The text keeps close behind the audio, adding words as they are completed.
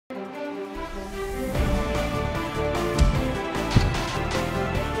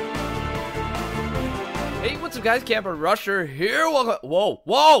what's up guys, TheCampingRusher here. Welcome.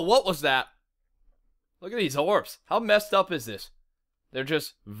 Whoa, what was that? Look at these orbs. How messed up is this? They're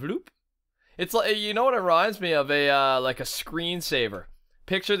just vloop. It's like, you know what it reminds me of? Like a screensaver.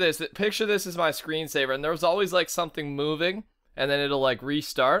 Picture this as my screensaver, and there's always like something moving, and then it'll like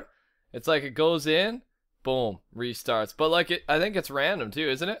restart. It's like it goes in, boom, restarts. But like I think it's random too,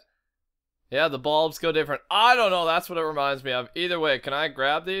 isn't it? Yeah, the bulbs go different. I don't know, that's what it reminds me of. Either way, can I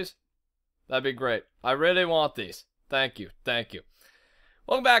grab these? That'd be great. I really want these. Thank you.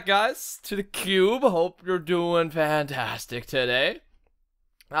 Welcome back, guys, to the Cube. Hope you're doing fantastic today.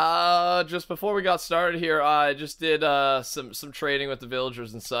 Just before we got started here, I just did some trading with the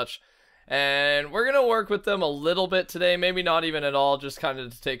villagers and such. And we're gonna work with them a little bit today, maybe not even at all, just kind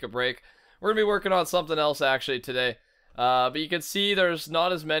of to take a break. We're gonna be working on something else actually today. But you can see there's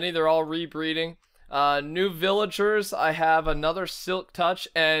not as many, they're all rebreeding. New villagers, I have another silk touch,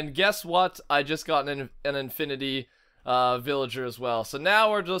 and guess what? I just got an infinity villager as well. So now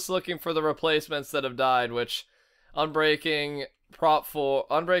we're just looking for the replacements that have died, which unbreaking, prop 4,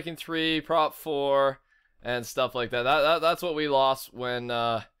 unbreaking 3, prop 4, and stuff like that. That's what we lost when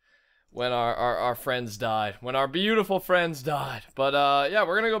our friends died, when our beautiful friends died. But yeah,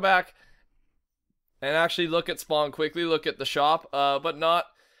 we're gonna go back and actually look at spawn quickly, look at the shop, but not.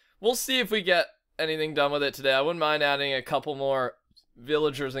 We'll see if we get anything done with it today. I wouldn't mind adding a couple more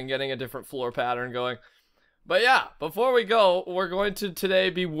villagers and getting a different floor pattern going. But yeah, before we go, we're going to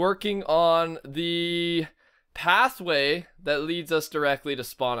today be working on the pathway that leads us directly to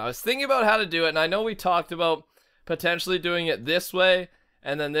spawn. I was thinking about how to do it, and I know we talked about potentially doing it this way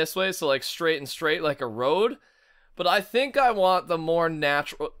and then this way, so like straight and straight like a road. But I think I want the more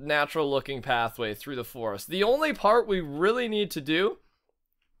natural looking pathway through the forest. The only part we really need to do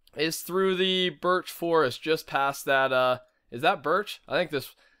is through the birch forest, just past that, is that birch? I think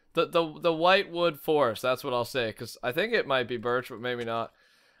this, the white wood forest, that's what I'll say, because I think it might be birch, but maybe not.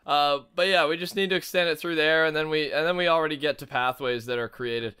 But yeah, we just need to extend it through there, and then we already get to pathways that are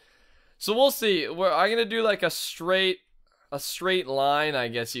created. So we'll see. I'm gonna do like a straight line, I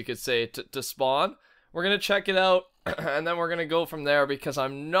guess you could say, to spawn. We're gonna check it out, and then we're gonna go from there, because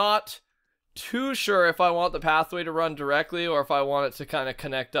I'm not too sure if I want the pathway to run directly or if I want it to kind of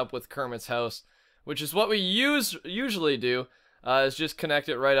connect up with Kermit's house, which is what we usually do, is just connect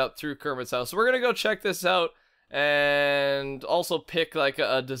it right up through Kermit's house. So we're gonna go check this out and also pick like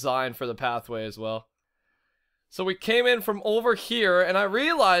a design for the pathway as well. So we came in from over here, and I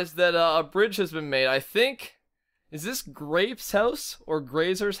realized that a bridge has been made. I think, is this Grape's house or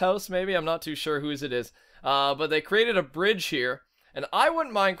Grazer's house maybe? I'm not too sure whose it is. But they created a bridge here. And I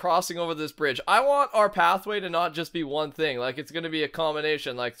wouldn't mind crossing over this bridge. I want our pathway to not just be one thing. Like, it's going to be a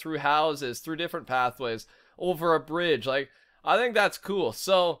combination, like, through houses, through different pathways, over a bridge. Like, I think that's cool.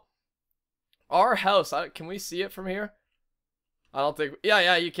 So, our house, can we see it from here? I don't think,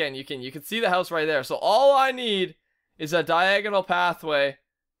 yeah, you can. You can see the house right there. So, all I need is a diagonal pathway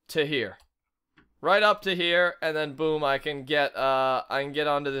to here. Right up to here, and then boom, I can get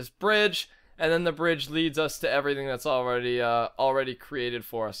onto this bridge. And then the bridge leads us to everything that's already created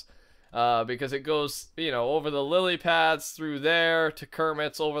for us, because it goes, you know, over the lily pads, through there to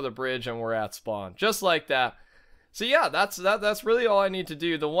Kermit's, over the bridge, and we're at spawn, just like that. So yeah, that's really all I need to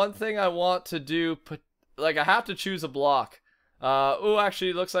do. The one thing I want to do, like, I have to choose a block. Oh,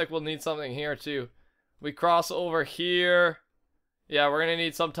 actually, it looks like we'll need something here too. We cross over here. Yeah, we're gonna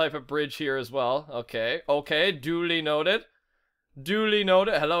need some type of bridge here as well. Okay, duly noted. Duly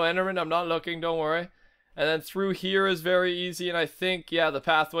noted. Hello, Enderman. I'm not looking, don't worry. And then through here is very easy, and I think, yeah, the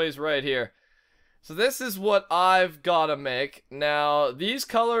pathway's right here. So this is what I've got to make. Now, these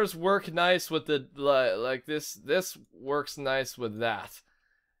colors work nice with the, like this works nice with that.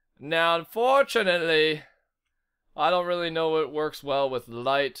 Now, unfortunately, I don't really know what works well with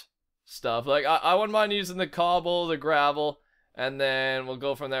light stuff. Like, I wouldn't mind using the cobble, the gravel, and then we'll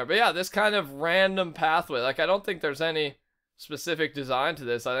go from there. But yeah, this kind of random pathway, like, I don't think there's any specific design to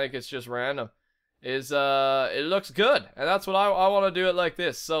this. I think it's just random. It looks good, and that's what I want to do it like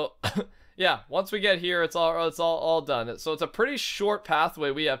this. So yeah, once we get here, it's all done. So it's a pretty short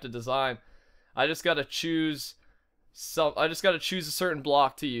pathway we have to design. I just got to choose a certain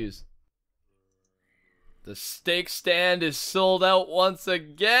block to use. The steak stand is sold out once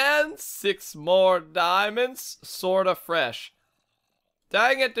again. 6 more diamonds, sorta fresh.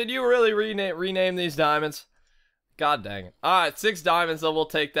 Dang it, did you really rename these diamonds? God dang it. Alright, 6 diamonds, though, we'll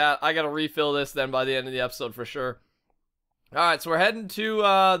take that. I gotta refill this then by the end of the episode for sure. Alright, so we're heading to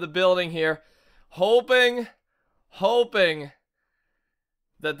the building here. Hoping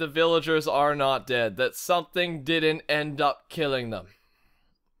that the villagers are not dead. That something didn't end up killing them.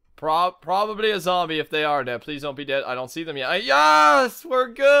 Probably a zombie if they are dead. Please don't be dead. I don't see them yet. Yes!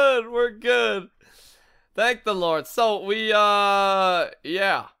 We're good. We're good. Thank the Lord. So, we,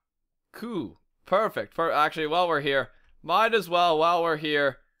 yeah. Cool. Perfect. Actually, while we're here, might as well, while we're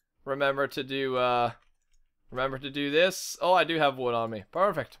here, remember to do this. Oh, I do have wood on me.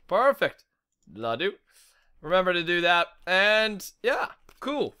 Perfect. Perfect. La-do. Remember to do that. And, yeah.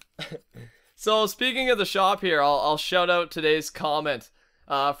 Cool. So, speaking of the shop here, I'll shout out today's comment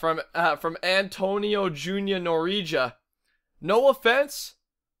from Antonio Jr. Norija. No offense,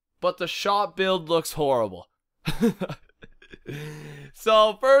 but the shop build looks horrible.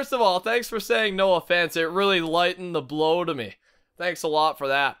 So, first of all, thanks for saying no offense. It really lightened the blow to me. Thanks a lot for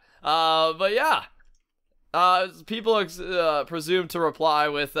that. But yeah. People presumed to reply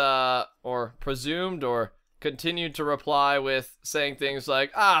with, or presumed or continued to reply with saying things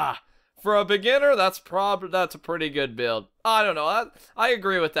like, for a beginner, that's a pretty good build. I don't know. I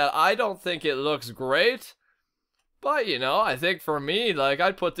agree with that. I don't think it looks great. But, you know, I think for me, like,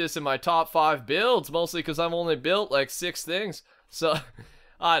 I'd put this in my top 5 builds, mostly because I've only built, like, 6 things. So,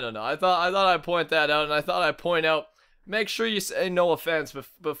 I don't know. I thought I'd point that out, and I thought I'd point out, make sure you say no offense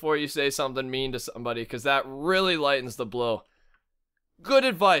before you say something mean to somebody, because that really lightens the blow. Good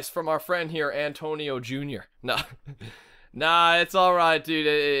advice from our friend here, Antonio Jr. No. Nah, it's alright, dude.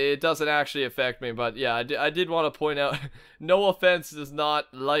 It doesn't actually affect me, but yeah, I did want to point out, no offense does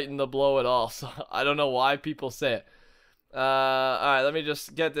not lighten the blow at all, so I don't know why people say it. Alright, let me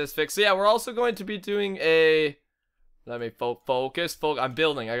just get this fixed. So yeah, we're also going to be doing a... Let me focus. I'm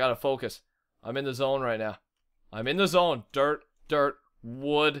building. I gotta focus. I'm in the zone right now. I'm in the zone. Dirt,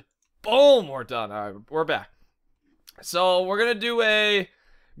 wood. Boom! We're done. Alright, we're back. So, we're gonna do a...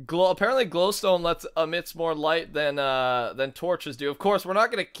 Apparently glowstone emits more light than torches do. Of course, we're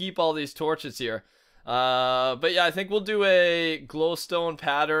not going to keep all these torches here. But yeah, I think we'll do a glowstone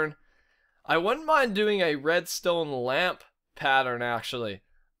pattern. I wouldn't mind doing a redstone lamp pattern, actually,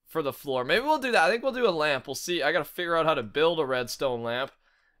 for the floor. Maybe we'll do that. I think we'll do a lamp. We'll see. I got to figure out how to build a redstone lamp.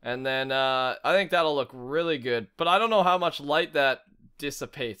 And then, I think that'll look really good. But I don't know how much light that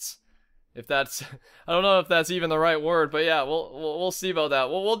dissipates. If that's, I don't know if that's even the right word, but yeah, we'll see about that.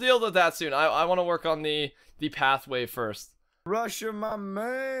 We'll deal with that soon. I want to work on the pathway first. Rusher, my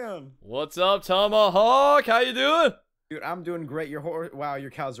man. What's up, Tomahawk? How you doing? Dude, I'm doing great. Wow,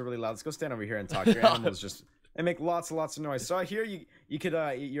 your cows are really loud. Let's go stand over here and talk. Your animals just, they make lots and lots of noise. So I hear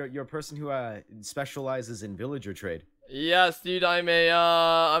you're a person who specializes in villager trade. Yes, dude. I'm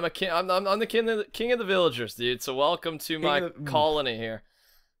a king. I'm the king of the villagers, dude. So welcome to my colony here.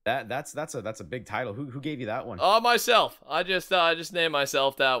 That's a big title. Who gave you that one? Myself. I just named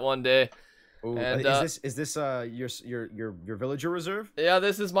myself that one day. Ooh, and is this your villager reserve? Yeah,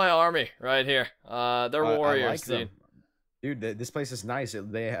 this is my army right here. They're warriors, I like dude. This place is nice.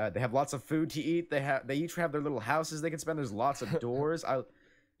 They have lots of food to eat. They each have their little houses they can spend. There's lots of doors.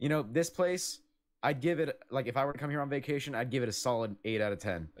 You know, this place, I'd give it, like, if I were to come here on vacation, I'd give it a solid 8 out of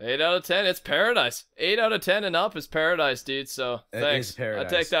 10. 8 out of 10, it's paradise. 8 out of 10 and up is paradise, dude. So thanks. It is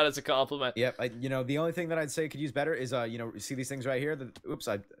paradise. I take that as a compliment. Yep. You know, the only thing that I'd say could use better is, you know, see these things right here? Oops,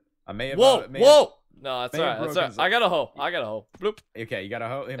 I may have. Whoa! No, that's alright. That's alright. I got a hoe. Bloop. Okay, you got a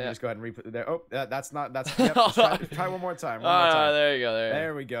hoe. Let me just go ahead and re-put there. Oh, that's not. Yep, try one more time. One more time. There you go.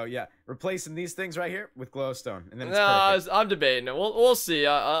 There we go. Yeah, replacing these things right here with glowstone, and then it's perfect. I'm debating it. We'll see.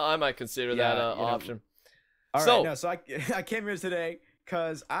 I might consider that option. All right. No, so I came here today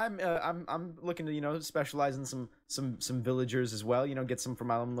because I'm looking to, you know, specialize in some villagers as well. You know, get some for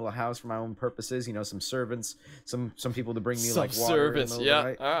my own little house for my own purposes. You know, some servants, some people to bring me like water. Servants,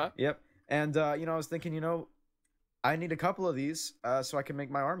 yeah. Yep. And you know, I was thinking, you know, I need a couple of these so I can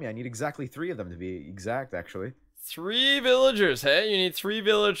make my army. I need exactly 3 of them to be exact, actually. 3 villagers, hey? You need 3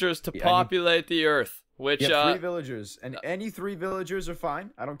 villagers to populate the earth. Which 3 villagers, and any 3 villagers are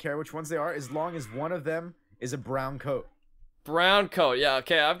fine. I don't care which ones they are, as long as one of them is a brown coat. Brown coat, yeah,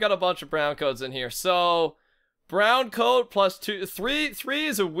 okay, I've got a bunch of brown coats in here. So, brown coat plus 2, 3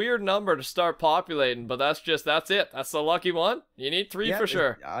 is a weird number to start populating, but that's it. That's the lucky one. You need 3 for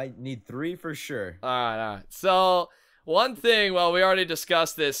sure. I need 3 for sure. Alright. So, one thing, well, we already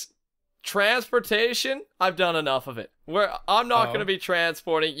discussed this. Transportation, I've done enough of it. I'm not going to be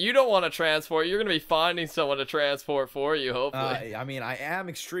transporting. You don't want to transport. You're going to be finding someone to transport for you, hopefully. I mean, I am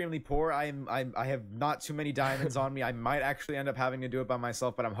extremely poor. I have not too many diamonds on me. I might actually end up having to do it by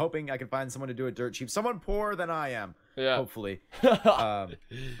myself, but I'm hoping I can find someone to do it dirt cheap. Someone poorer than I am. Yeah. Hopefully. But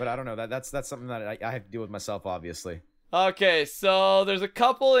I don't know. That's something that I have to deal with myself, obviously. Okay, so there's a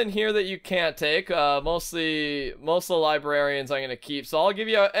couple in here that you can't take. Most of the librarians I'm going to keep. So I'll give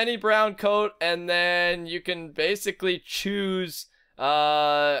you any brown coat, and then you can basically choose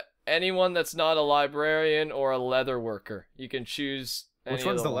anyone that's not a librarian or a leather worker. You can choose. Which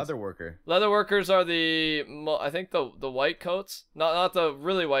one's the leather worker? Leather workers are I think the white coats. Not the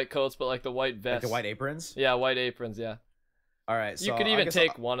really white coats, but like the white vests. Like the white aprons? Yeah, white aprons, yeah. All right, so you could even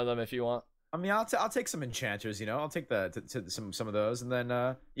take one of them if you want. I mean, I'll take some enchanters, you know. I'll take some of those, and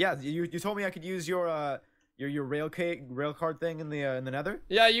then yeah, you told me I could use your rail card thing in the Nether.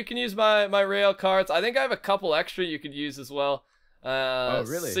 Yeah, you can use my rail cards. I think I have a couple extra you could use as well. Oh,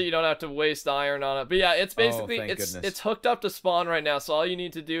 really? So you don't have to waste iron on it. But yeah, it's basically it's hooked up to spawn right now. So all you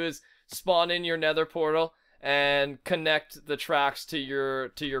need to do is spawn in your Nether portal and connect the tracks to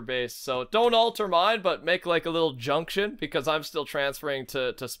your base. So don't alter mine, but make like a little junction because I'm still transferring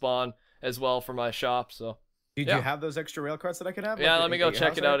to spawn as well for my shop. So do you have those extra rail cards that I could have? Yeah, let me go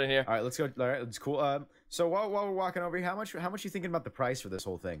check it out in here. All right, let's go. All right, it's cool. So while we're walking over here, how much you thinking about the price for this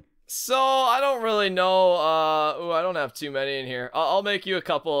whole thing? So I don't really know. Ooh, I don't have too many in here. I'll make you a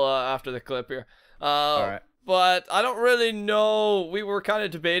couple after the clip here. All right. But I don't really know. We were kind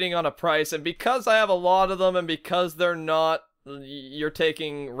of debating on a price, and because I have a lot of them, and because they're not, you're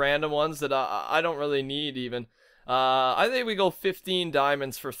taking random ones that I don't really need even. I think we go 15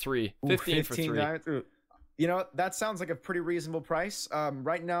 diamonds for 3. 15 for 3. Diamonds. You know, that sounds like a pretty reasonable price.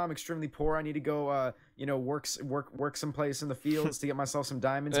 Right now I'm extremely poor. I need to go, you know, work someplace in the fields to get myself some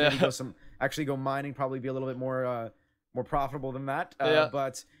diamonds. Maybe actually go mining. Probably be a little bit more profitable than that.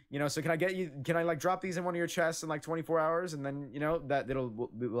 But you know, so can I like drop these in one of your chests in like 24 hours, and then you know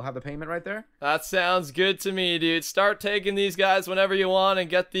we'll have the payment right there. That sounds good to me, dude. Start taking these guys whenever you want, and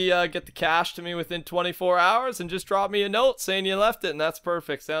get the cash to me within 24 hours, and just drop me a note saying you left it, and that's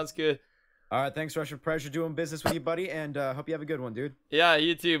perfect. Sounds good. All right, thanks, Rusher. Pleasure doing business with you, buddy, and hope you have a good one, dude. Yeah,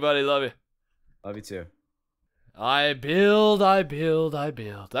 you too, buddy. Love you. Love you too. I build.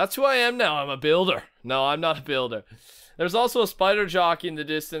 That's who I am now. I'm a builder. No, I'm not a builder. There's also a spider jockey in the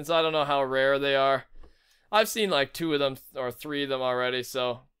distance. I don't know how rare they are. I've seen like 2 of them or 3 of them already,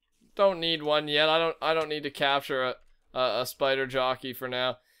 so don't need one yet. I don't need to capture a spider jockey for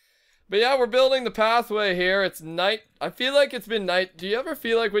now. But yeah, we're building the pathway here. It's night. I feel like it's been night. Do you ever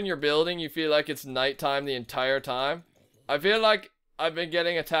feel like when you're building, you feel like it's nighttime the entire time? I feel like I've been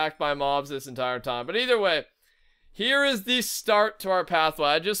getting attacked by mobs this entire time. But either way, here is the start to our pathway.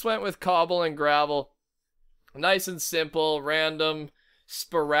 I just went with cobble and gravel. Nice and simple, random,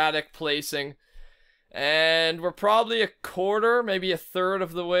 sporadic placing. And we're probably a quarter, maybe a third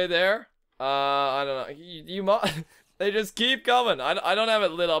of the way there. I don't know. They just keep coming. I don't have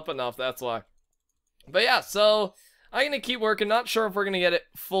it lit up enough, that's why. But yeah, so I'm going to keep working. Not sure if we're going to get it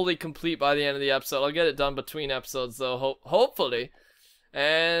fully complete by the end of the episode. I'll get it done between episodes, though, hopefully.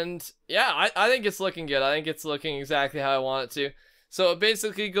 And yeah, I think it's looking good. I think it's looking exactly how I want it to. So it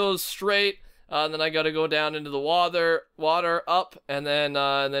basically goes straight. And then I got to go down into the water up, and then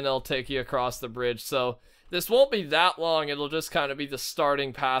it'll take you across the bridge. So this won't be that long. It'll just kind of be the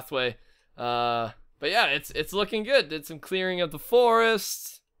starting pathway. But yeah, it's looking good. Did some clearing of the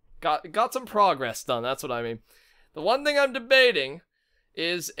forest. Got some progress done. That's what I mean. The one thing I'm debating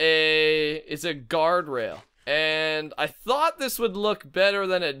is a guardrail, and I thought this would look better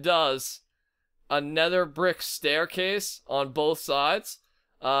than it does. A nether brick staircase on both sides.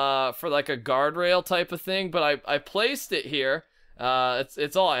 For like a guardrail type of thing, but I placed it here.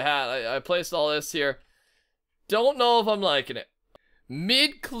 It's all I had. I placed all this here. Don't know if I'm liking it.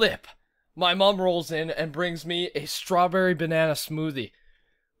 Mid-clip, my mom rolls in and brings me a strawberry banana smoothie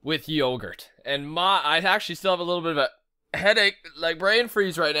with yogurt. And I actually still have a little bit of a headache, like brain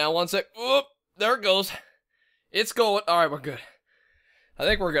freeze right now. One sec. Whoop, there it goes. It's going. All right, we're good. I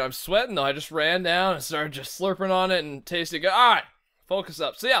think we're good. I'm sweating though. I just ran down and started just slurping on it and tasted good. All right. Focus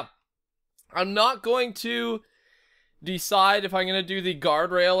up. So yeah, I'm not going to decide if I'm going to do the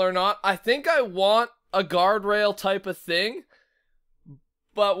guardrail or not. I think I want a guardrail type of thing,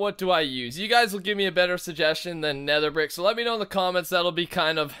 but what do I use? You guys will give me a better suggestion than nether brick, so let me know in the comments. That'll be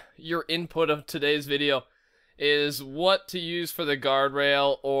kind of your input of today's video, is what to use for the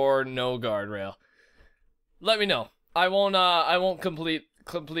guardrail or no guardrail. Let me know. I won't complete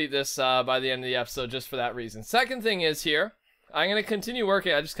this by the end of the episode just for that reason. Second thing is here, I'm going to continue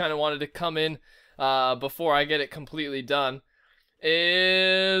working. I just kind of wanted to come in before I get it completely done.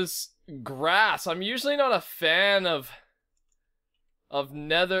 Is grass. I'm usually not a fan of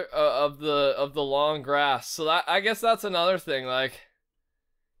nether of the long grass. So I guess that's another thing. Like,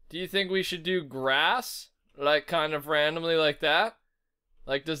 do you think we should do grass, like kind of randomly like that?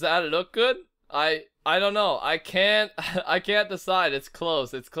 Like, does that look good? I don't know. I can't decide. It's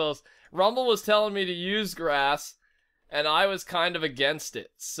close. It's close. Rumble was telling me to use grass, and I was kind of against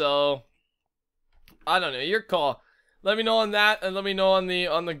it. So I don't know. Your call. Let me know on that, and let me know on the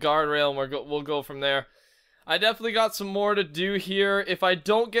guardrail, and we'll go from there. I definitely got some more to do here. If I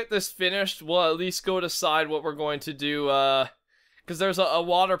don't get this finished, we'll at least go decide what we're going to do, because there's a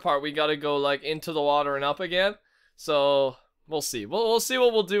water part we gotta go, like, into the water and up again. So, we'll see. We'll see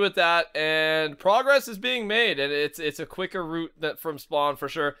what we'll do with that, and progress is being made, and it's a quicker route from spawn for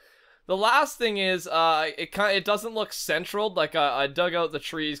sure. The last thing is, it doesn't look central, like I dug out the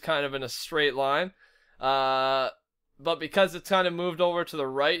trees kind of in a straight line. But because it's kind of moved over to the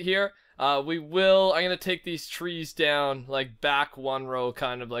right here, I'm gonna take these trees down, like back one row,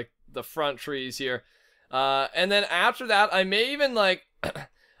 kind of like the front trees here. And then after that, I may even like,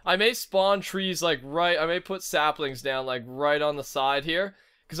 I may spawn trees like I may put saplings down like right on the side here.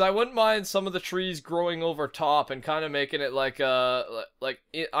 Because I wouldn't mind some of the trees growing over top and kind of making it like, I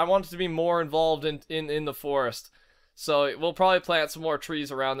want it to be more involved in the forest. So we'll probably plant some more trees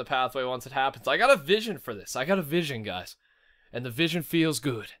around the pathway once it happens. I got a vision for this. I got a vision, guys. And the vision feels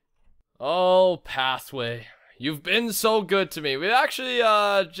good. Oh, pathway. You've been so good to me. We actually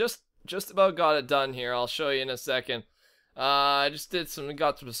just about got it done here. I'll show you in a second. I just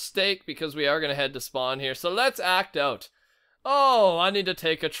got some steak because we are going to head to spawn here. So let's act out. Oh, I need to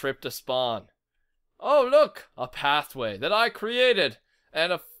take a trip to spawn. Oh, look, a pathway that I created.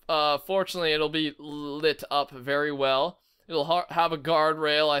 And fortunately, it'll be lit up very well. It'll have a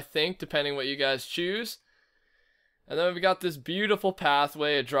guardrail, I think, depending what you guys choose. And then we've got this beautiful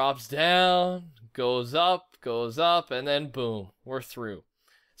pathway. It drops down, goes up, and then boom, we're through.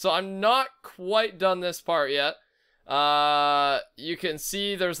 So I'm not quite done this part yet. You can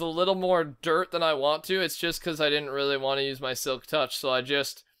see there's a little more dirt than I want to. It's just because I didn't really want to use my silk touch, so I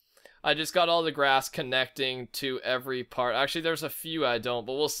just got all the grass connecting to every part. Actually, there's a few I don't,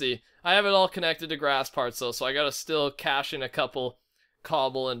 but we'll see. I have it all connected to grass parts though, so I gotta still cash in a couple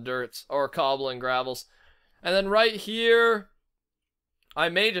cobble and dirts, or cobble and gravels. And then right here, I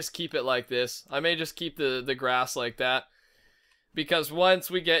may just keep it like this. I may just keep the grass like that. Because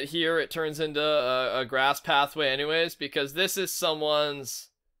once we get here, it turns into a grass pathway anyways, because this is someone's...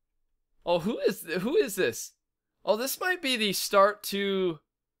 Oh, who is this? Oh, this might be the start to...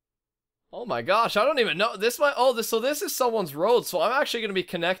 Oh my gosh, I don't even know. So this is someone's road, so I'm actually going to be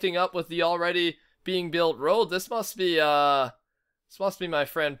connecting up with the already being built road. This must be my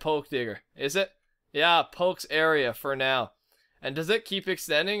friend Poke Digger. Is it? Yeah, Poke's area for now. And does it keep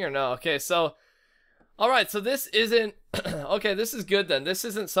extending or no? Okay, so... Alright, so this isn't... Okay, this is good then. This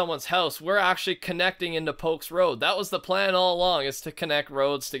isn't someone's house. We're actually connecting into Poke's road. That was the plan all along, is to connect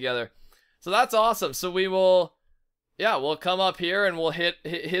roads together. So that's awesome. So we will... Yeah, we'll come up here and we'll hit...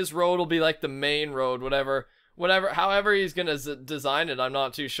 His road will be like the main road, however he's gonna design it, I'm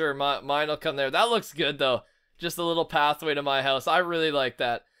not too sure. Mine will come there. That looks good though. Just a little pathway to my house. I really like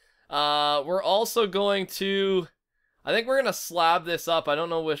that. We're also going to... I think we're gonna slab this up. I don't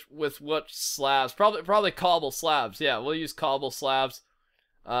know with what slabs. Probably cobble slabs. Yeah, we'll use cobble slabs.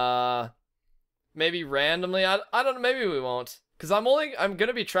 Maybe randomly. I don't know. Maybe we won't. Cause I'm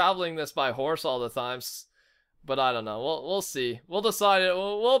gonna be traveling this by horse all the time. But I don't know. We'll see. We'll decide it.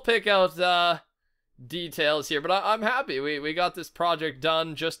 We'll pick out details here. But I'm happy. We got this project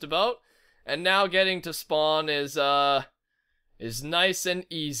done just about. And now getting to spawn is nice and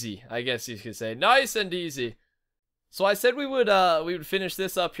easy. I guess you could say nice and easy. So I said we would finish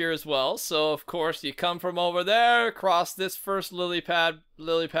this up here as well. So of course you come from over there, cross this first lily pad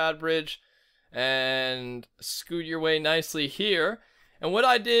bridge, and scoot your way nicely here. And what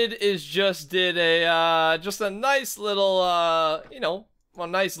I did is just a nice little I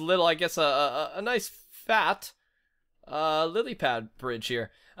guess a nice fat lily pad bridge here.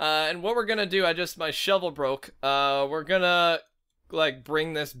 And what we're gonna do, my shovel broke. We're gonna like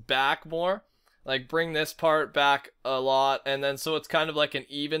bring this back more. Like, bring this part back a lot, and then so it's kind of like an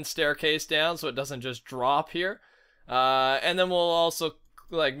even staircase down, so it doesn't just drop here. And then we'll also,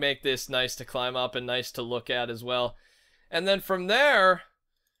 like, make this nice to climb up and nice to look at as well. And then from there,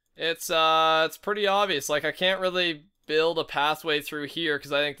 it's pretty obvious. Like, I can't really build a pathway through here,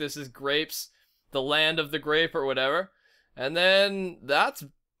 because I think this is grapes, the land of the grape or whatever. And then that's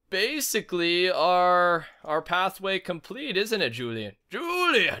basically our pathway complete, isn't it, Julian?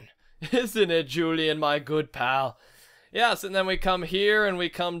 Julian! Isn't it, Julian, my good pal? Yes, and then we come here and we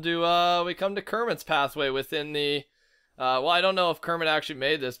come to Kermit's pathway within the well, I don't know if Kermit actually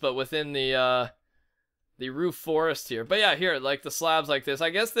made this, but within the roof forest here. But yeah, here, like the slabs like this.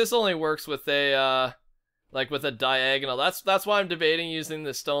 I guess this only works with a with a diagonal. That's why I'm debating using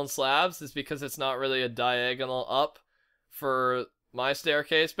the stone slabs, is because it's not really a diagonal up for my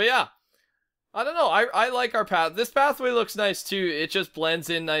staircase. But yeah, I don't know. I like our path. This pathway looks nice too. It just blends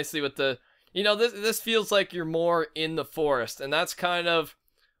in nicely with the... you know, this feels like you're more in the forest, and that's kind of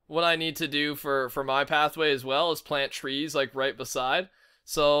what I need to do for my pathway as well, is plant trees like right beside.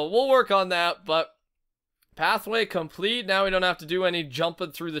 So we'll work on that, but pathway complete. Now we don't have to do any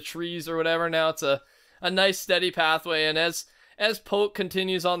jumping through the trees or whatever. Now it's a nice steady pathway, and as Poke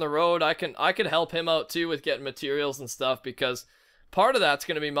continues on the road, I can help him out too with getting materials and stuff, because part of that's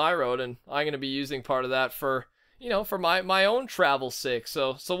going to be my road, and I'm going to be using part of that for, you know, for my own travel's sake.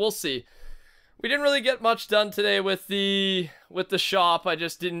 So we'll see. We didn't really get much done today with the shop. I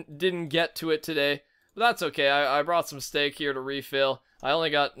just didn't get to it today. But that's okay. I brought some steak here to refill. I only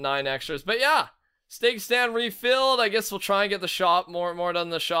got 9 extras. But yeah, steak stand refilled. I guess we'll try and get the shop more done in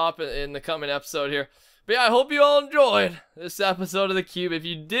the shop in the coming episode here. But yeah, I hope you all enjoyed this episode of The Cube. If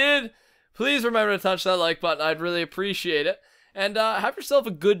you did, please remember to touch that like button. I'd really appreciate it. And have yourself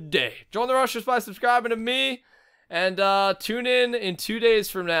a good day. Join the Rushers by subscribing to me. And tune in 2 days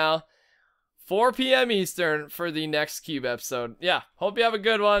from now, 4 p.m. Eastern, for the next Cube episode. Yeah, hope you have a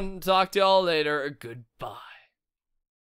good one. Talk to y'all later. Goodbye.